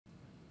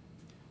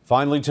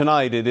Finally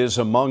tonight, it is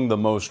among the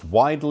most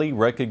widely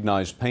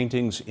recognized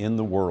paintings in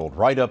the world,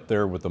 right up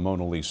there with the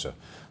Mona Lisa.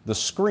 The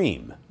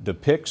Scream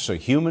depicts a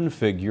human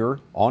figure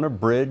on a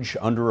bridge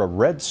under a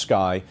red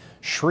sky,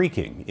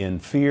 shrieking in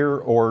fear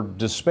or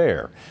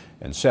despair.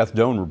 And Seth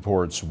Doane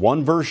reports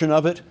one version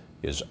of it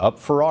is up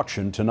for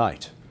auction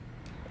tonight.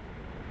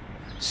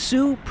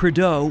 Sue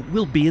Prideaux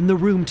will be in the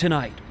room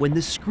tonight when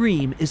The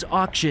Scream is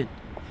auctioned.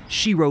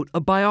 She wrote a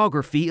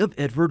biography of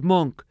Edvard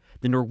Munch,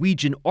 the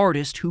Norwegian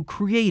artist who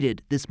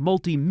created this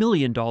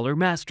multi-million-dollar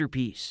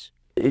masterpiece.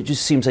 It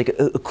just seems like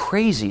a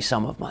crazy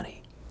sum of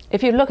money.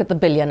 If you look at the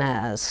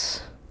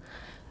billionaires,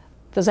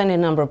 there's any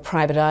number of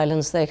private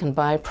islands they can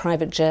buy,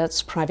 private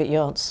jets, private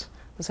yachts.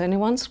 There's only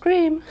one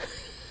Scream.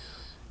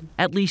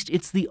 At least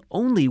it's the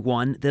only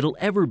one that'll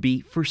ever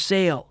be for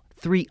sale.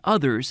 3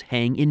 others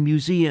hang in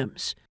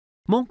museums.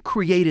 Munch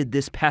created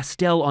this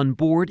pastel on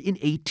board in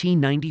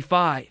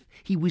 1895.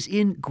 He was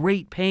in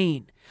great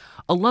pain.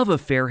 A love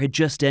affair had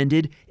just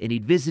ended, and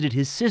he'd visited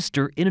his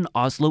sister in an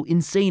Oslo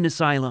insane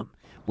asylum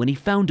when he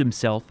found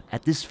himself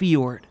at this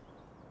fjord.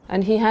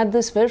 And he had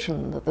this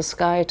vision that the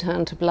sky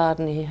turned to blood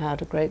and he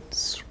heard a great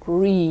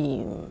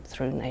scream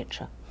through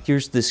nature.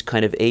 Here's this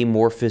kind of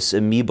amorphous,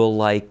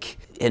 amoeba-like,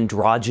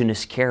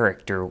 androgynous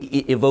character.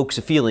 It evokes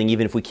a feeling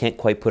even if we can't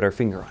quite put our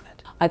finger on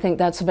it. I think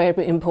that's a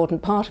very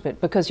important part of it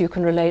because you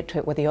can relate to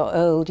it whether you're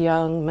old,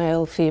 young,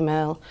 male,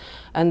 female,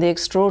 and the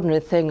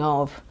extraordinary thing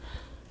of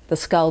the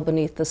skull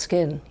beneath the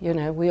skin. You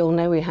know, we all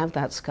know we have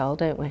that skull,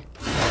 don't we?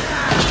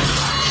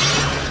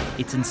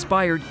 It's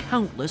inspired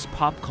countless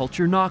pop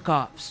culture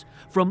knockoffs,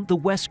 from the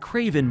Wes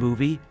Craven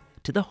movie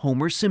to the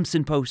Homer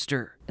Simpson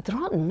poster. There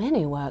aren't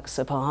many works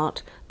of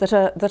art that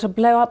are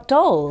blow-up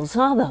dolls,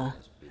 are there?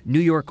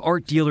 New York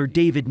art dealer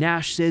David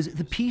Nash says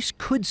the piece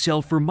could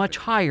sell for much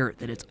higher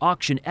than its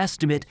auction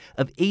estimate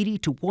of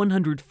 $80 to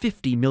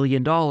 $150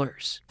 million.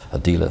 A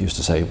dealer used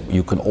to say,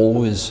 you can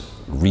always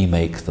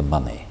remake the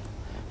money.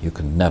 You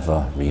can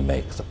never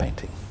remake the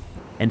painting.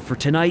 And for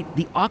tonight,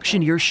 the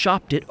auctioneer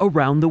shopped it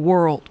around the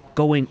world,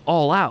 going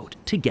all out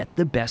to get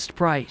the best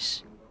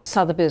price.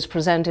 Sotheby's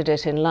presented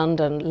it in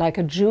London like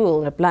a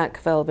jewel in a black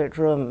velvet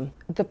room.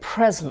 The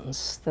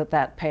presence that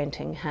that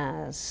painting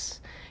has,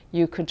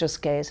 you could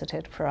just gaze at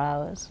it for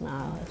hours and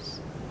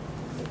hours.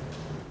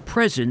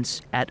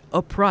 Presence at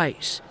a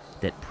price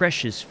that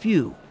precious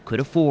few could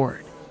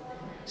afford.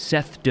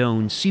 Seth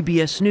Doane,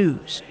 CBS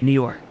News, New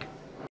York.